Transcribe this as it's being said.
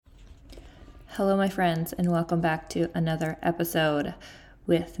Hello, my friends, and welcome back to another episode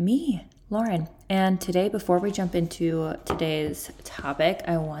with me, Lauren. And today, before we jump into today's topic,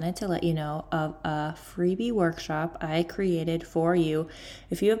 I wanted to let you know of a freebie workshop I created for you.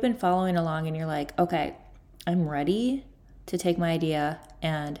 If you have been following along and you're like, okay, I'm ready to take my idea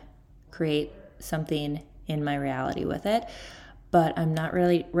and create something in my reality with it, but I'm not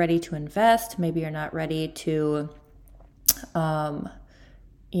really ready to invest. Maybe you're not ready to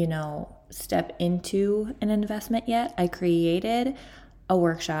step into an investment yet. I created a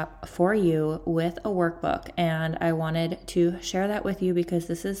workshop for you with a workbook, and I wanted to share that with you because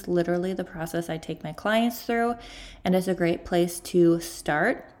this is literally the process I take my clients through, and it's a great place to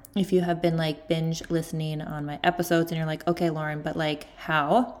start. If you have been binge listening on my episodes and you're like, okay, Lauren, but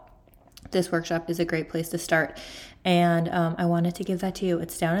how? This workshop is a great place to start. And I wanted to give that to you.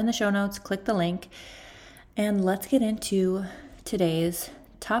 It's down in the show notes. Click the link and let's get into today's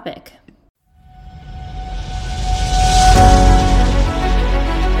topic.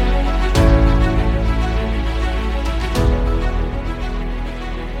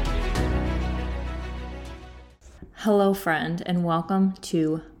 Hello, friend, and welcome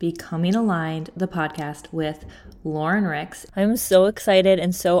to Becoming Aligned, the podcast with Lauren Ricks. I'm so excited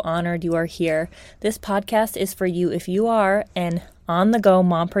and so honored you are here. This podcast is for you if you are an on-the-go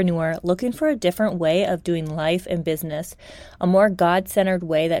mompreneur looking for a different way of doing life and business, a more God-centered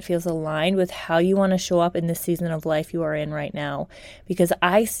way that feels aligned with how you want to show up in this season of life you are in right now. Because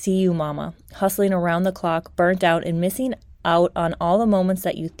I see you, mama, hustling around the clock, burnt out, and missing out on all the moments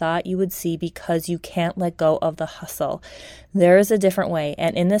that you thought you would see because you can't let go of the hustle. There is a different way,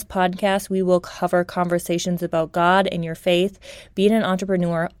 and in this podcast, we will cover conversations about God and your faith, being an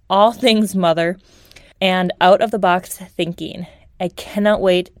entrepreneur, all things mother, and out-of-the-box thinking. I cannot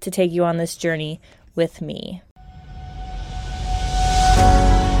wait to take you on this journey with me.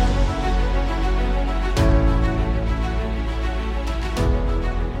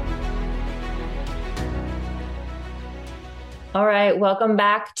 All right, welcome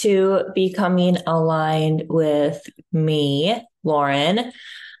back to Becoming Aligned with me, Lauren.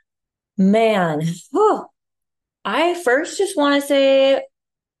 Man, I first just want to say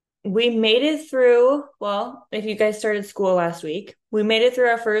we made it through, well, if you guys started school last week, we made it through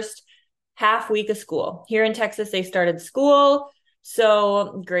our first half week of school. Here in Texas, they started school.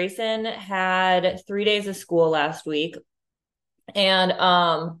 So Grayson had 3 days of school last week. And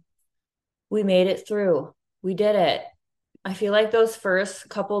we made it through. We did it. I feel like those first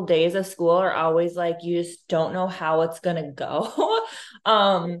couple days of school are always you just don't know how it's going to go.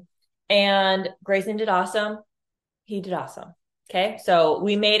 And Grayson did awesome. He did awesome. Okay. So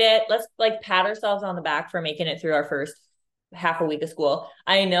we made it. Let's pat ourselves on the back for making it through our first half a week of school.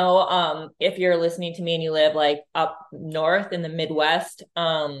 I know, if you're listening to me and you live up north in the Midwest,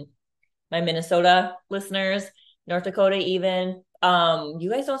 my Minnesota listeners, North Dakota, even, you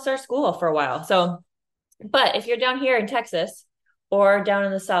guys don't start school for a while. So, but if you're down here in Texas or down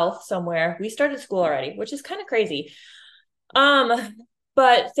in the South somewhere, we started school already, which is kind of crazy.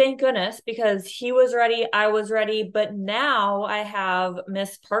 But thank goodness, because he was ready, I was ready. But now I have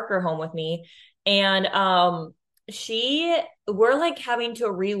Miss Parker home with me, and we're having to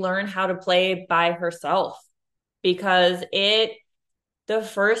relearn how to play by herself because the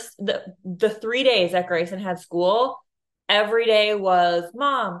 3 days that Grayson had school, every day was,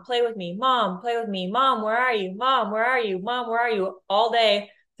 Mom, play with me. Mom, play with me. Mom, where are you? Mom, where are you? Mom, where are you? All day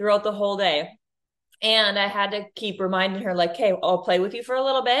throughout the whole day. And I had to keep reminding her okay, I'll play with you for a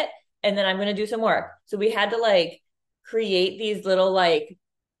little bit and then I'm going to do some work. So we had to create these little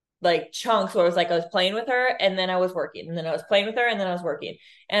chunks where it was I was playing with her and then I was working, and then I was playing with her and then I was working.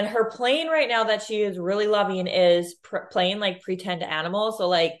 And her playing right now that she is really loving is playing pretend animals. So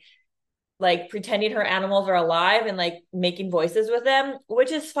pretending her animals are alive and making voices with them,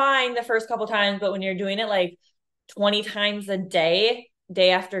 which is fine the first couple times, but when you're doing it 20 times a day,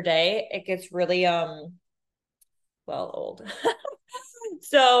 day after day, it gets really old.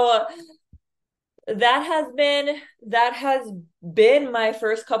 So that has been my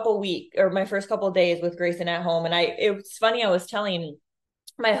first couple days with Grayson at home. And it's funny, I was telling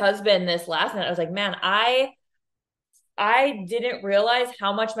my husband this last night, I was like, man, I didn't realize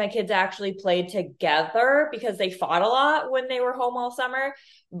how much my kids actually played together because they fought a lot when they were home all summer.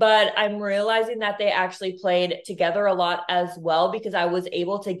 But I'm realizing that they actually played together a lot as well because I was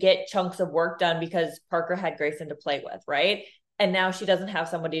able to get chunks of work done because Parker had Grayson to play with, right? And now she doesn't have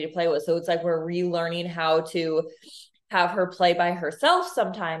somebody to play with. So it's we're relearning how to have her play by herself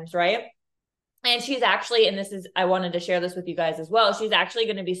sometimes, right? And she's actually, I wanted to share this with you guys as well. She's actually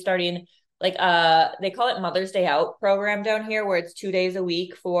going to be starting like they call it Mother's Day Out program down here, where it's 2 days a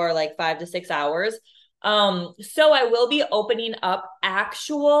week for like 5 to 6 hours. So I will be opening up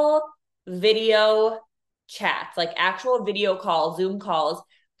actual video chats, like actual video calls, Zoom calls,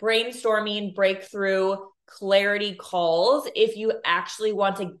 brainstorming, breakthrough, clarity calls. If you actually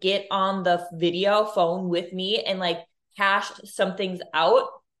want to get on the video phone with me and like hash some things out,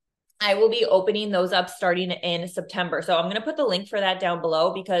 I will be opening those up starting in September. So I'm going to put the link for that down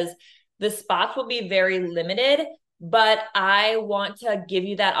below because the spots will be very limited, but I want to give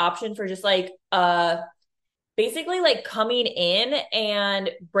you that option for just like basically like coming in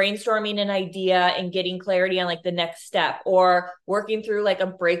and brainstorming an idea and getting clarity on like the next step, or working through like a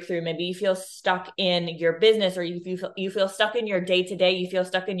breakthrough. Maybe you feel stuck in your business, or you feel stuck in your day to day, you feel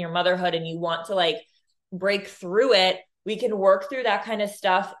stuck in your motherhood and you want to like break through it. We can work through that kind of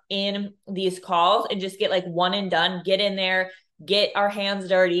stuff in these calls and just get like one and done, get in there, get our hands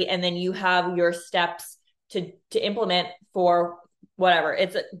dirty, and then you have your steps to implement for whatever.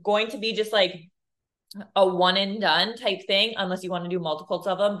 It's going to be just like a one and done type thing, unless you want to do multiples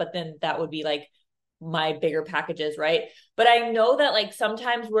of them, but then that would be like my bigger packages, right? But I know that like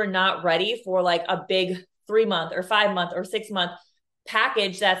sometimes we're not ready for like a big 3 month or 5 month or 6 month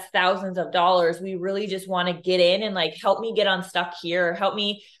package that's thousands of dollars. We really just want to get in and like, help me get unstuck here, help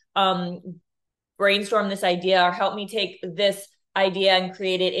me brainstorm this idea, or help me take this idea and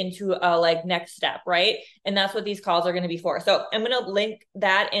create it into a like next step, right? And that's what these calls are going to be for. So I'm going to link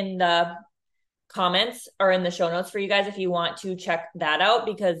that in the comments or in the show notes for you guys if you want to check that out,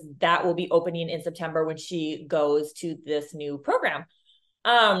 because that will be opening in September when she goes to this new program.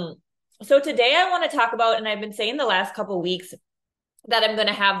 So today I want to talk about, and I've been saying the last couple of weeks that I'm going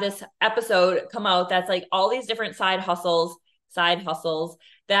to have this episode come out that's like all these different side hustles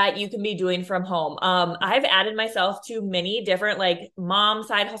that you can be doing from home. I've added myself to many different like mom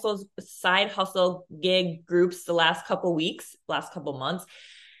side hustle gig groups the last couple months.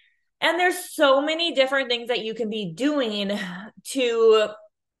 And there's so many different things that you can be doing to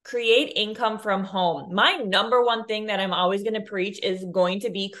create income from home. My number one thing that I'm always going to preach is going to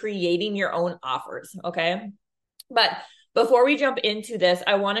be creating your own offers. Okay. But before we jump into this,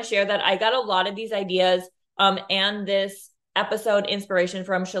 I want to share that I got a lot of these ideas and this episode inspiration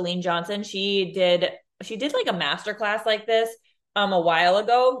from Chalene Johnson. She did like a masterclass like this a while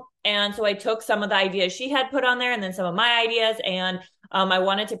ago. And so I took some of the ideas she had put on there and then some of my ideas. And I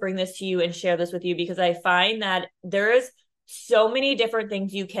wanted to bring this to you and share this with you because I find that there's so many different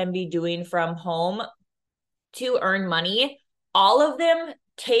things you can be doing from home to earn money. All of them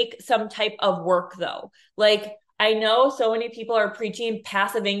take some type of work though. Like I know so many people are preaching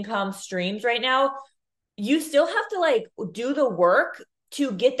passive income streams right now. You still have to like do the work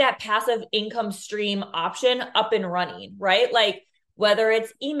to get that passive income stream option up and running, right? Like whether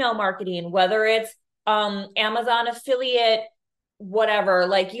it's email marketing, whether it's Amazon affiliate, whatever,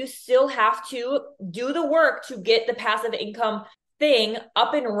 like you still have to do the work to get the passive income thing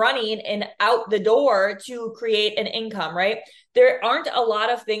up and running and out the door to create an income, right? There aren't a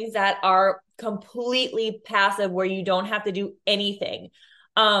lot of things that are completely passive where you don't have to do anything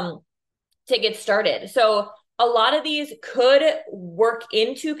to get started. So a lot of these could work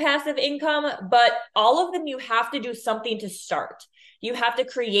into passive income, but all of them, you have to do something to start. You have to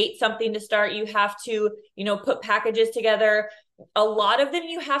create something to start. You have to, put packages together. A lot of them,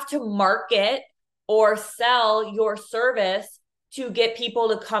 you have to market or sell your service to get people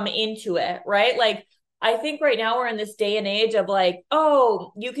to come into it, right? Like, I think right now we're in this day and age of like,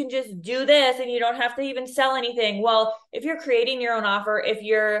 oh, you can just do this and you don't have to even sell anything. Well, if you're creating your own offer, if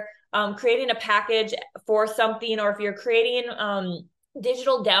you're creating a package for something, or if you're creating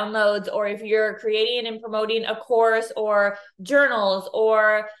digital downloads, or if you're creating and promoting a course or journals,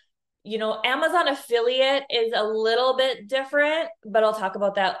 or Amazon affiliate is a little bit different, but I'll talk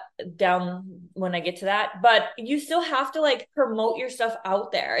about that down when I get to that. But you still have to like promote your stuff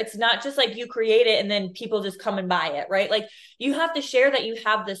out there. It's not just like you create it and then people just come and buy it, right? Like you have to share that you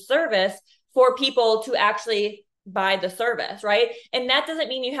have this service for people to actually buy the service, right? And that doesn't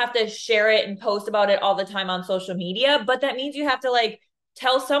mean you have to share it and post about it all the time on social media, but that means you have to like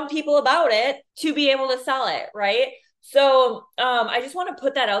tell some people about it to be able to sell it, right? So I just want to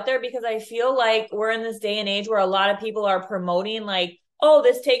put that out there because I feel like we're in this day and age where a lot of people are promoting like, oh,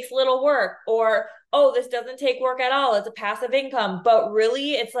 this takes little work, or, oh, this doesn't take work at all. It's a passive income. But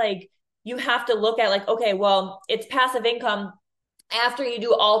really, it's like, you have to look at like, okay, well, it's passive income after you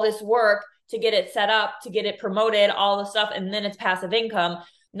do all this work to get it set up, to get it promoted, all the stuff, and then it's passive income.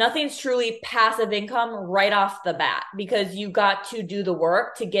 Nothing's truly passive income right off the bat because you got to do the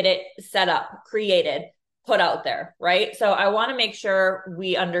work to get it set up, created, put out there, right? So I want to make sure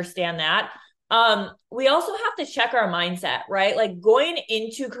we understand that. We also have to check our mindset, right? Like going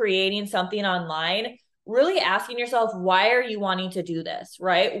into creating something online, really asking yourself, why are you wanting to do this,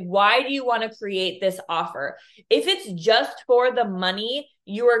 right? Why do you want to create this offer? If it's just for the money,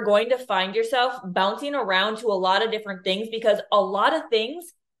 you are going to find yourself bouncing around to a lot of different things because a lot of things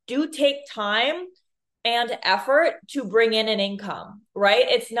do take time and effort to bring in an income, right?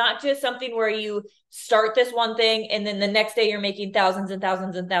 It's not just something where you start this one thing and then the next day you're making thousands and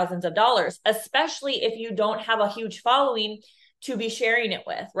thousands and thousands of dollars, especially if you don't have a huge following to be sharing it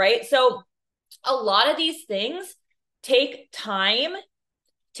with, right? So a lot of these things take time,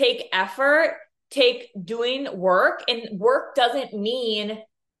 take effort, take doing work, and work doesn't mean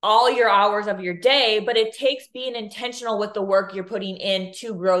all your hours of your day, but it takes being intentional with the work you're putting in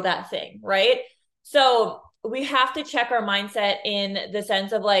to grow that thing, right? So we have to check our mindset in the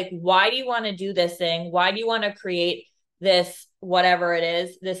sense of like, why do you want to do this thing? Why do you want to create this, whatever it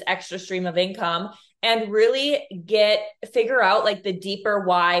is, this extra stream of income? And really figure out like the deeper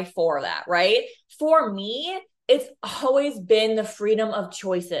why for that, right? For me, it's always been the freedom of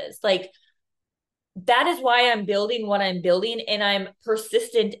choices. Like that is why I'm building what I'm building and I'm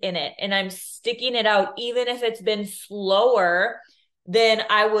persistent in it and I'm sticking it out, even if it's been slower than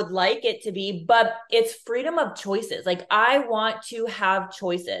I would like it to be. But it's freedom of choices. Like I want to have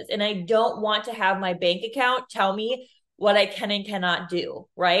choices and I don't want to have my bank account tell me what I can and cannot do,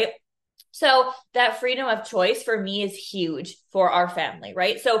 right? So that freedom of choice for me is huge for our family,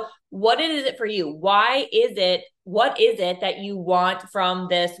 right? So what is it for you? What is it that you want from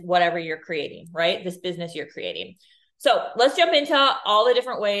this, whatever you're creating, right? This business you're creating. So let's jump into all the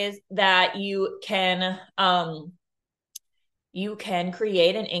different ways that you can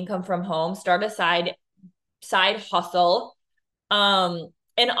create an income from home, start a side hustle.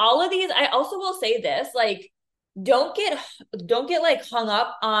 And all of these, I also will say this, like, don't get like hung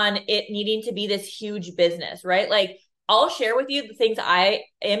up on it needing to be this huge business, right? Like I'll share with you the things I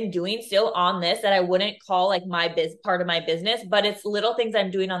am doing still on this that I wouldn't call like part of my business, but it's little things I'm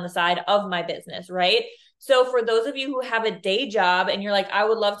doing on the side of my business, right? So for those of you who have a day job and you're like, I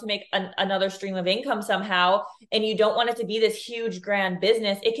would love to make another stream of income somehow, and you don't want it to be this huge grand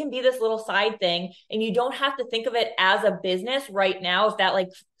business, it can be this little side thing. And you don't have to think of it as a business right now if that like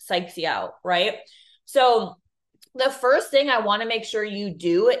psychs you out, right? So the first thing I want to make sure you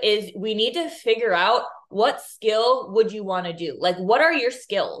do is we need to figure out what skill would you want to do? Like, what are your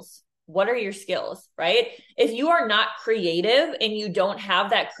skills? What are your skills, right? If you are not creative and you don't have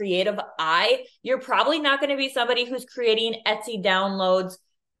that creative eye, you're probably not going to be somebody who's creating Etsy downloads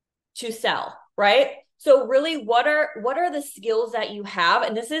to sell, right? So really what are the skills that you have?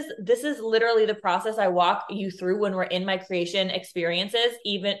 And this is literally the process I walk you through when we're in my creation experiences,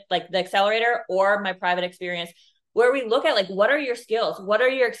 even like the accelerator or my private experience, where we look at like, what are your skills? What are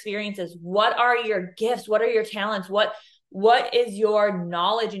your experiences? What are your gifts? What are your talents? What is your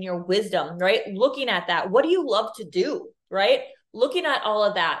knowledge and your wisdom, right? Looking at that. What do you love to do, right? Looking at all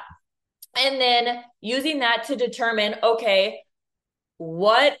of that. And then using that to determine, okay,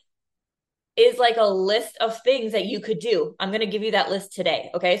 what is like a list of things that you could do. I'm going to give you that list today.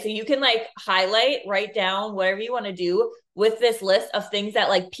 Okay. So you can like write down whatever you want to do with this list of things that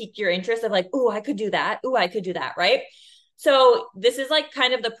like pique your interest of like, oh, I could do that. Oh, I could do that. Right. So this is like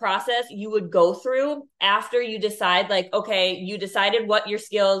kind of the process you would go through after you decide like, okay, you decided what your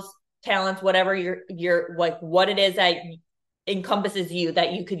skills, talents, whatever your like what it is that encompasses you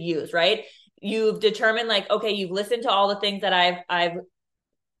that you could use. Right. You've determined like, okay, you've listened to all the things that I've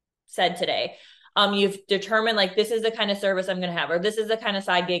said today. You've determined like this is the kind of service I'm going to have, or this is the kind of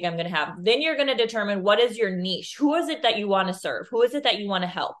side gig I'm going to have. Then you're going to determine what is your niche. Who is it that you want to serve? Who is it that you want to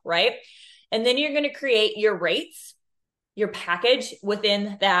help? Right. And then you're going to create your rates, your package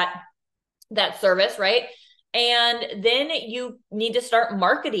within that service. Right. And then you need to start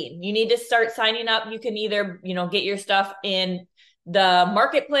marketing. You need to start signing up. You can either, get your stuff in the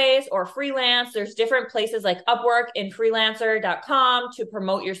marketplace or freelance. There's different places like Upwork and freelancer.com to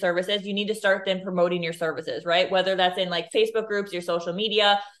promote your services. You need to start then promoting your services, right? Whether that's in like Facebook groups, your social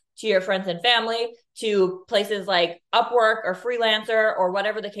media, to your friends and family, to places like Upwork or freelancer or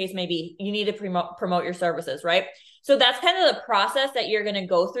whatever the case may be. You need to promote your services, right? So that's kind of the process that you're going to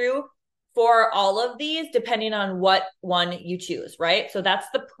go through for all of these, depending on what one you choose, right? So that's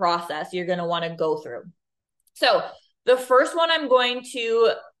the process you're going to want to go through. So the first one I'm going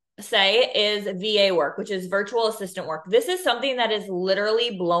to say is VA work, which is virtual assistant work. This is something that is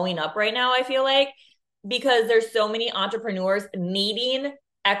literally blowing up right now, I feel like, because there's so many entrepreneurs needing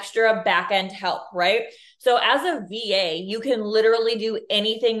extra back-end help, right? So as a VA, you can literally do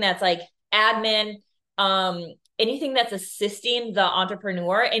anything that's like admin, anything that's assisting the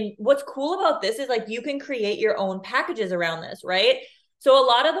entrepreneur. And what's cool about this is like you can create your own packages around this, right? So a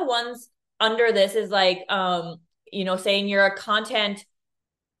lot of the ones under this is like, saying you're a content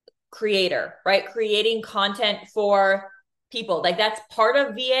creator, right? Creating content for people. Like that's part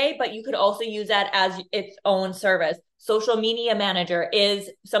of VA, but you could also use that as its own service. Social media manager is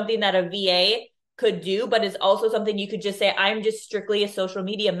something that a VA could do, but is also something you could just say, I'm just strictly a social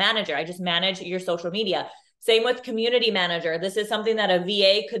media manager. I just manage your social media. Same with community manager. This is something that a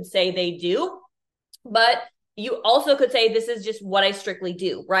VA could say they do, but you also could say this is just what I strictly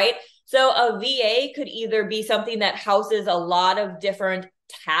do, right? So a VA could either be something that houses a lot of different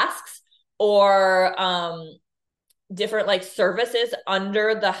tasks or different like services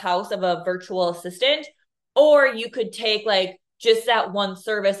under the house of a virtual assistant, or you could take like just that one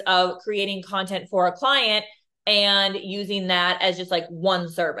service of creating content for a client and using that as just like one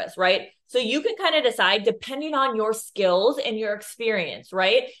service, right? So you can kind of decide depending on your skills and your experience,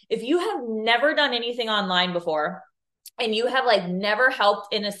 right? If you have never done anything online before and you have like never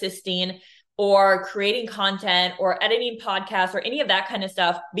helped in assisting or creating content or editing podcasts or any of that kind of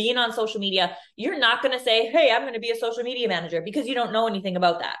stuff, being on social media, you're not going to say, hey, I'm going to be a social media manager because you don't know anything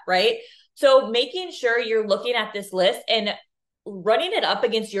about that, right? So making sure you're looking at this list and running it up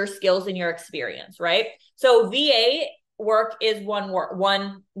against your skills and your experience, right? So VA work is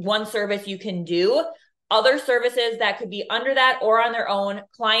one service you can do. Other services that could be under that or on their own,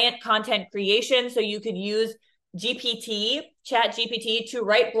 client content creation. So you could use Chat GPT to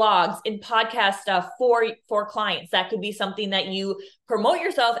write blogs and podcast stuff for clients. That could be something that you promote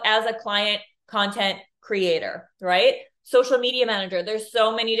yourself as a client content creator, right? Social media manager. There's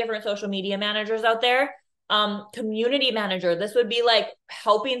so many different social media managers out there. Community manager. This would be like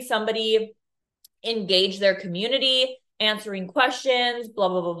helping somebody engage their community, answering questions, blah,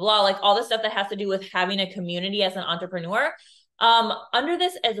 blah, blah, blah, like all the stuff that has to do with having a community as an entrepreneur. Under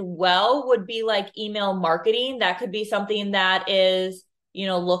this as well would be like email marketing. That could be something that is,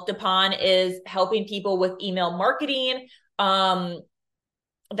 looked upon is helping people with email marketing.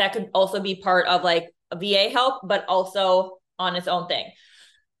 That could also be part of like a VA help, but also on its own thing.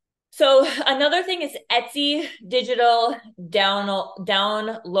 So another thing is Etsy digital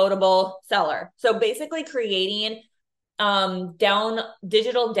downloadable seller. So basically creating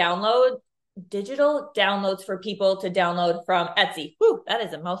digital downloads for people to download from Etsy. Whew, that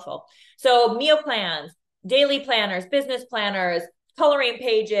is a mouthful. So meal plans, daily planners, business planners, coloring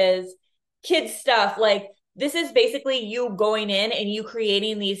pages, kids stuff. Like this is basically you going in and you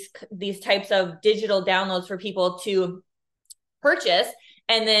creating these types of digital downloads for people to purchase.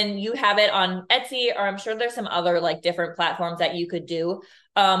 And then you have it on Etsy, or I'm sure there's some other like different platforms that you could do.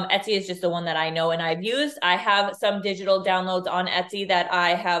 Etsy is just the one that I know and I've used. I have some digital downloads on Etsy that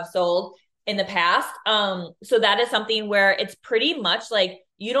I have sold in the past. So that is something where it's pretty much like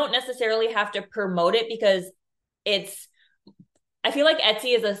you don't necessarily have to promote it because I feel like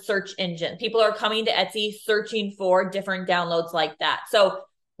Etsy is a search engine. People are coming to Etsy searching for different downloads like that. So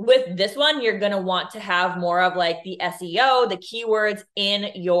with this one, you're going to want to have more of like the SEO, the keywords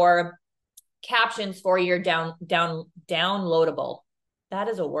in your captions for your downloadable. That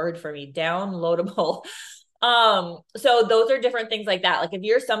is a word for me, downloadable. So those are different things like that. Like if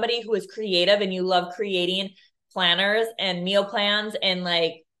you're somebody who is creative and you love creating planners and meal plans and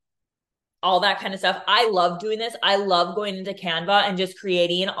like all that kind of stuff, I love doing this. I love going into Canva and just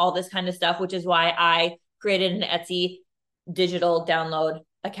creating all this kind of stuff, which is why I created an Etsy digital download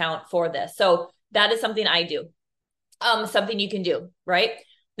account for this. So that is something I do. Something you can do, right?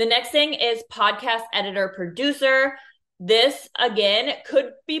 The next thing is podcast editor producer. This again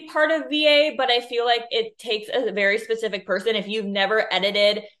could be part of VA, but I feel like it takes a very specific person. If you've never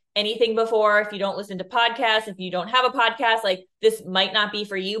edited anything before, if you don't listen to podcasts, if you don't have a podcast, like this might not be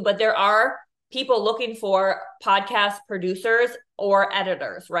for you, but there are people looking for podcast producers or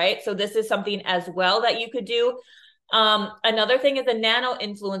editors, right? So this is something as well that you could do. Another thing is a nano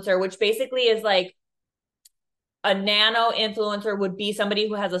influencer, which basically is like a nano influencer would be somebody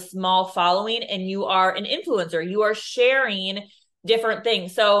who has a small following and you are an influencer. You are sharing different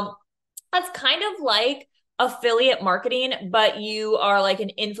things. So that's kind of like affiliate marketing, but you are like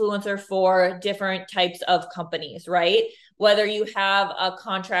an influencer for different types of companies, right? Whether you have a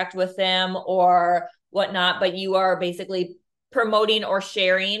contract with them or whatnot, but you are basically promoting or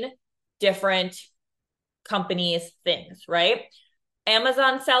sharing different companies' things, right?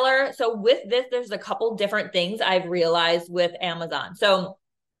 Amazon seller. So with this, there's a couple different things I've realized with Amazon. So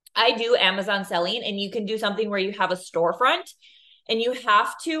I do Amazon selling, and you can do something where you have a storefront, and you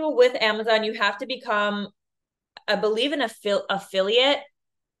have to, with Amazon, you have to become, I believe, an affiliate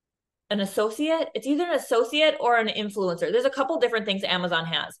an associate. It's either an associate or an influencer. There's a couple different things Amazon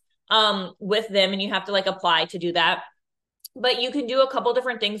has with them, and you have to like apply to do that. But you can do a couple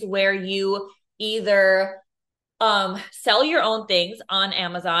different things where you either sell your own things on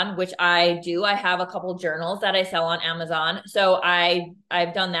Amazon, which I do. I have a couple journals that I sell on Amazon. So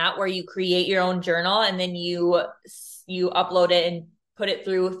I've done that where you create your own journal and then you upload it and put it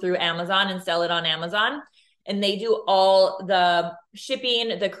through Amazon and sell it on Amazon. And they do all the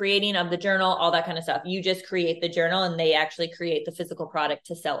shipping, the creating of the journal, all that kind of stuff. You just create the journal and they actually create the physical product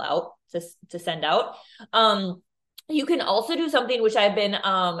to sell out, to send out. You can also do something which I've been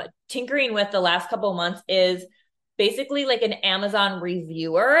tinkering with the last couple of months is basically like an Amazon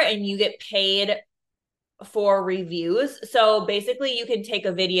reviewer, and you get paid for reviews. So basically you can take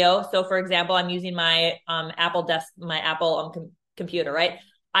a video. So for example, I'm using my Apple computer, right?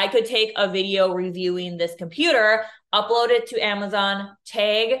 I could take a video reviewing this computer, upload it to Amazon,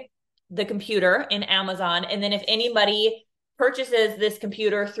 tag the computer in Amazon, and then if anybody purchases this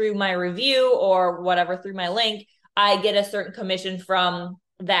computer through my review or whatever through my link, I get a certain commission from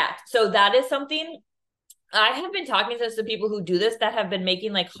that. So that is something I have been talking to some people who do this that have been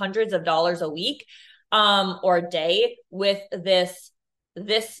making like hundreds of dollars a week or a day with this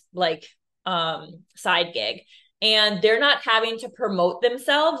like side gig. And they're not having to promote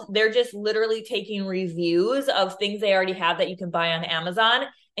themselves. They're just literally taking reviews of things they already have that you can buy on Amazon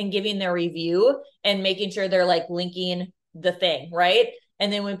and giving their review and making sure they're like linking the thing, right?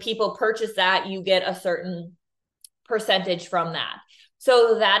 And then when people purchase that, you get a certain percentage from that.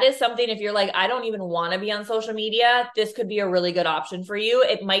 So that is something, if you're like, I don't even want to be on social media, this could be a really good option for you.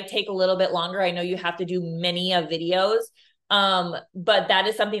 It might take a little bit longer. I know you have to do many videos. But that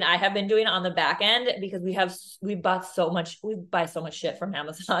is something I have been doing on the back end because we buy so much shit from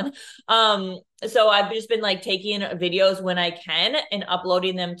Amazon. So I've just been like taking videos when I can and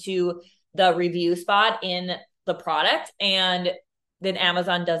uploading them to the review spot in the product, and then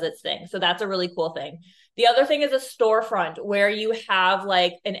Amazon does its thing. So that's a really cool thing. The other thing is a storefront where you have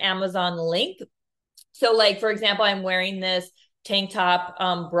like an Amazon link. So like, for example, I'm wearing this tank top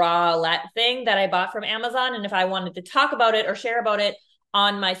bralette thing that I bought from Amazon. And if I wanted to talk about it or share about it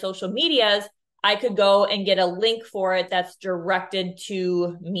on my social medias, I could go and get a link for it that's directed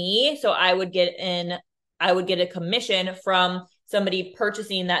to me. So I would get a commission from somebody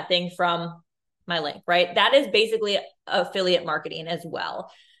purchasing that thing from my link, right? That is basically affiliate marketing as well.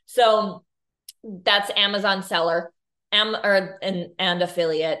 So that's Amazon seller and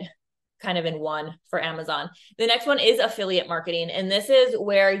affiliate kind of in one for Amazon. The next one is affiliate marketing. And this is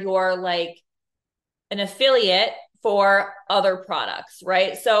where you're like an affiliate for other products,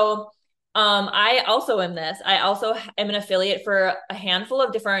 right? So I also am this. I also am an affiliate for a handful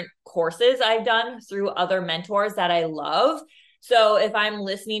of different courses I've done through other mentors that I love. So if I'm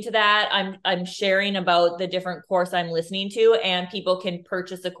listening to that, I'm sharing about the different course I'm listening to, and people can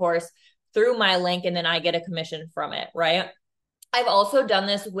purchase a course through my link and then I get a commission from it, right? I've also done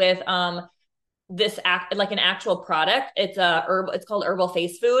this with like an actual product. It's called Herbal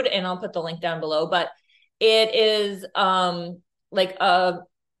Face Food, and I'll put the link down below, but it is like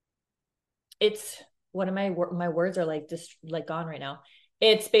it's what am my words are like just like gone right now.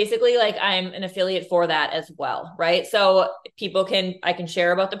 It's basically like I'm an affiliate for that as well, right? So I can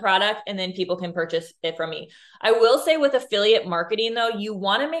share about the product and then people can purchase it from me. I will say with affiliate marketing though, you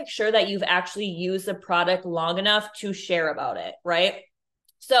want to make sure that you've actually used the product long enough to share about it, right?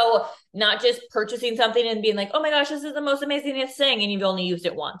 So not just purchasing something and being like, oh my gosh, this is the most amazing thing, and you've only used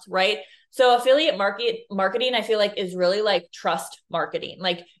it once, right? So affiliate marketing, I feel like is really like trust marketing.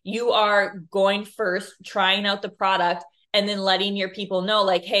 Like you are going first, trying out the product, and then letting your people know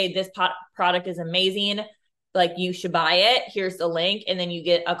like, hey, this product is amazing. Like you should buy it. Here's the link. And then you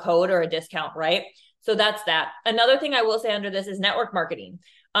get a code or a discount, right? So that's that. Another thing I will say under this is network marketing.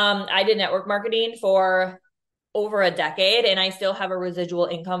 I did network marketing for over a decade, and I still have a residual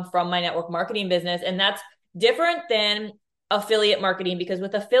income from my network marketing business. And that's different than affiliate marketing, because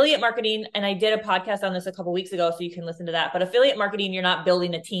with affiliate marketing, and I did a podcast on this a couple weeks ago, so you can listen to that, but affiliate marketing, you're not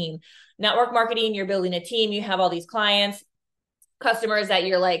building a team. Network marketing, you're building a team. You have all these clients, customers that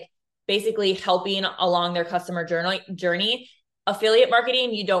you're like basically helping along their customer journey. Affiliate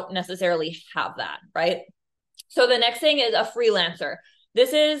marketing, you don't necessarily have that, right? So the next thing is a freelancer.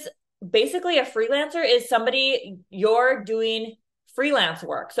 This is basically a freelancer is somebody you're doing freelance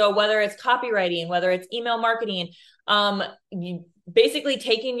work. So whether it's copywriting, whether it's email marketing, you basically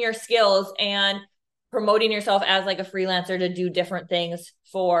taking your skills and promoting yourself as like a freelancer to do different things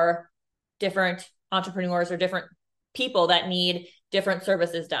for different entrepreneurs or different people that need different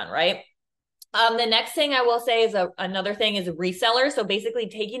services done, right? The next thing I will say is another thing is a reseller. So basically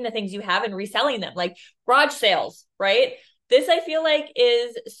taking the things you have and reselling them, like garage sales, right? This I feel like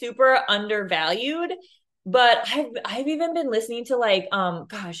is super undervalued, but I've even been listening to like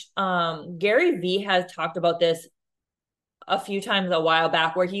Gary Vee has talked about this a few times a while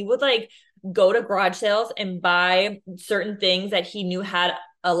back where he would like go to garage sales and buy certain things that he knew had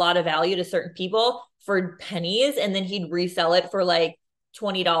a lot of value to certain people for pennies, and then he'd resell it for like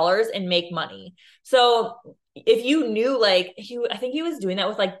 $20 and make money. So if you knew like I think he was doing that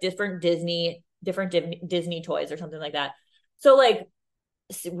with like different Disney toys or something like that. So like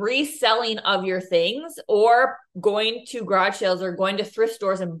reselling of your things or going to garage sales or going to thrift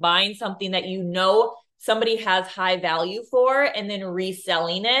stores and buying something that you know somebody has high value for and then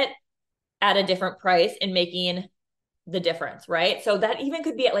reselling it at a different price and making the difference, right? So that even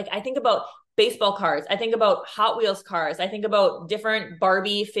could be like, I think about baseball cards, I think about Hot Wheels cars, I think about different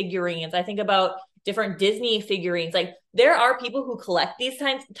Barbie figurines, I think about different Disney figurines. Like there are people who collect these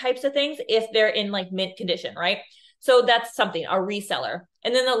types of things if they're in like mint condition, right? So that's something, a reseller.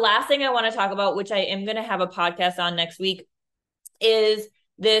 And then the last thing I want to talk about, which I am going to have a podcast on next week, is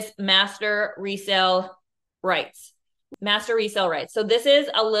this master resale rights. Master resale rights. So this is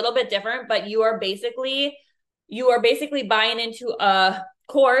a little bit different, but you are basically buying into a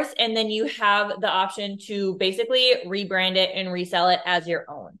course and then you have the option to basically rebrand it and resell it as your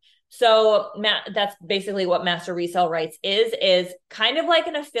own. So that's basically what master resale rights is kind of like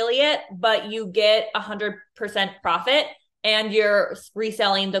an affiliate, but you get 100% profit and you're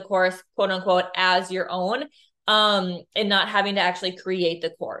reselling the course, quote unquote, as your own, and not having to actually create the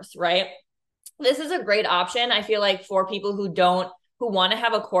course, right? This is a great option. I feel like for people who want to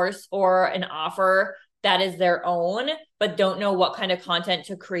have a course or an offer that is their own, but don't know what kind of content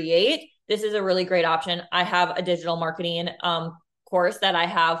to create, this is a really great option. I have a digital marketing course that I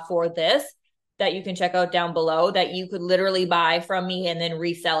have for this that you can check out down below that you could literally buy from me and then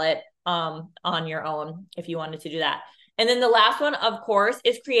resell it on your own if you wanted to do that. And then the last one, of course,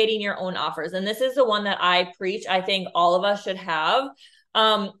 is creating your own offers. And this is the one that I preach. I think all of us should have,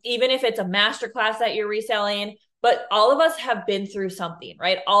 even if it's a masterclass that you're reselling, but all of us have been through something,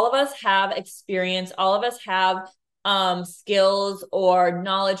 right? All of us have experience. All of us have skills or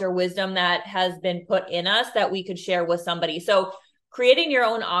knowledge or wisdom that has been put in us that we could share with somebody. So creating your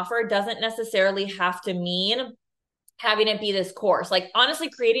own offer doesn't necessarily have to mean having it be this course. Like honestly,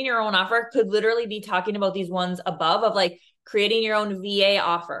 creating your own offer could literally be talking about these ones above of like creating your own VA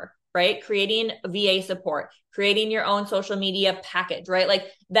offer, right? Creating VA support, creating your own social media package, right? Like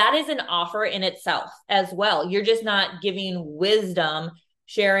that is an offer in itself as well. You're just not giving wisdom,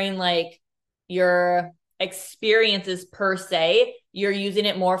 sharing like your experiences per se. You're using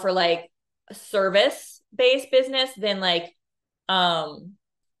it more for like service-based business than like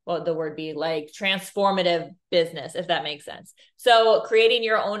what would the word be, like transformative business, if that makes sense. So creating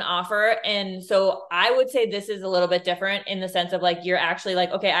your own offer. And so I would say this is a little bit different in the sense of like, you're actually like,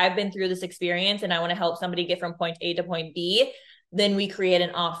 okay, I've been through this experience and I want to help somebody get from point A to point B. Then we create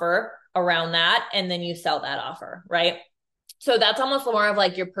an offer around that. And then you sell that offer. Right. So that's almost more of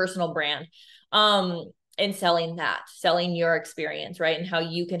like your personal brand. And selling your experience, right? And how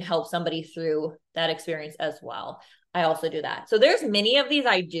you can help somebody through that experience as well. I also do that. So there's many of these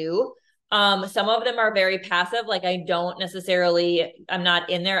I do. Some of them are very passive. Like I'm not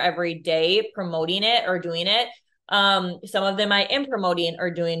in there every day promoting it or doing it. Some of them I am promoting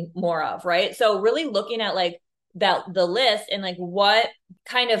or doing more of, right? So really looking at like the list and like what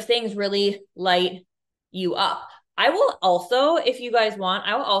kind of things really light you up. I will also, if you guys want,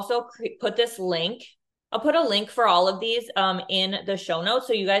 I will also put this link. I'll put a link for all of these in the show notes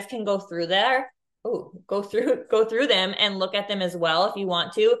so you guys can go through there. Go through them and look at them as well if you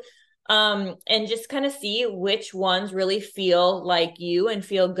want to. And just kind of see which ones really feel like you and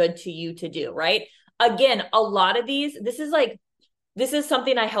feel good to you to do, right? Again, a lot of these, this is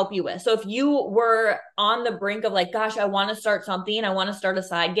something I help you with. So if you were on the brink of like, gosh, I want to start something, I want to start a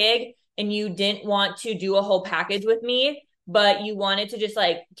side gig, and you didn't want to do a whole package with me, but you wanted to just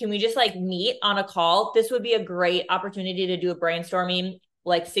like, can we just like meet on a call? This would be a great opportunity to do a brainstorming,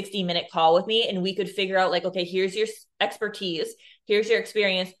 like 60-minute call with me. And we could figure out like, okay, here's your expertise. Here's your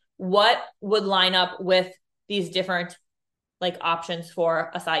experience. What would line up with these different like options for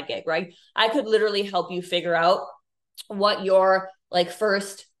a side gig, right? I could literally help you figure out what your like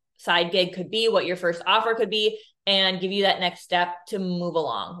first side gig could be, what your first offer could be, and give you that next step to move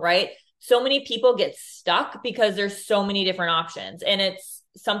along, right? So many people get stuck because there's so many different options. And it's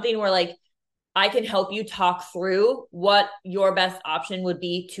something where like, I can help you talk through what your best option would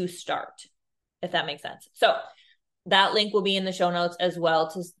be to start, if that makes sense. So that link will be in the show notes as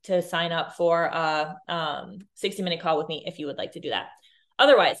well to sign up for a 60-minute call with me if you would like to do that.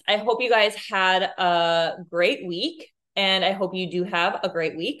 Otherwise, I hope you guys had a great week, and I hope you do have a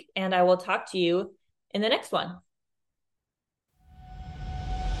great week, and I will talk to you in the next one.